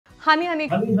HunyHuny.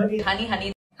 HunyHuny.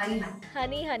 HunyHuny.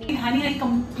 HunyHuny. HunyHuny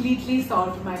completely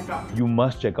solved my problem. You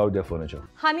must check out their furniture.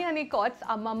 HunyHuny cots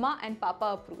are mama and papa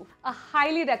approved. A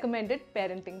highly recommended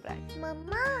parenting brand.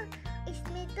 मम्मा,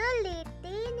 इसमें तो लेटे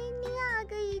ही नहीं आ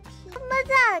गई थी।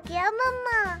 मजा आ गया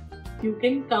मम्मा। You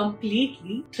can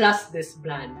completely trust this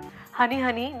brand.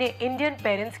 HunyHuny ने Indian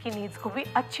parents की नीड्स को भी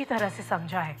अच्छी तरह से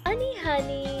समझा है।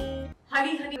 HunyHuny.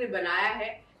 HunyHuny ने बनाया है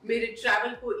मेरे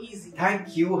ट्रैवल को easy.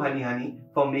 Thank you, HunyHuny,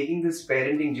 for making this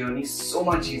parenting journey so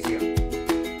much easier.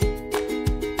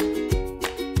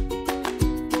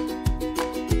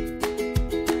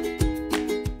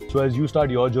 So as you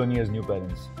start your journey as new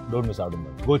parents, don't miss out on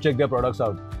them. Go check their products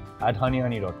out at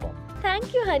HunyHuny.com.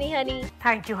 Thank you, HunyHuny.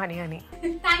 Thank you, HunyHuny.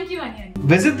 Thank you, HunyHuny.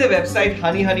 Visit their website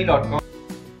HunyHuny.com.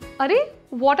 Arey,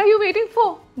 what are you waiting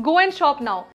for? Go and shop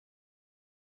now.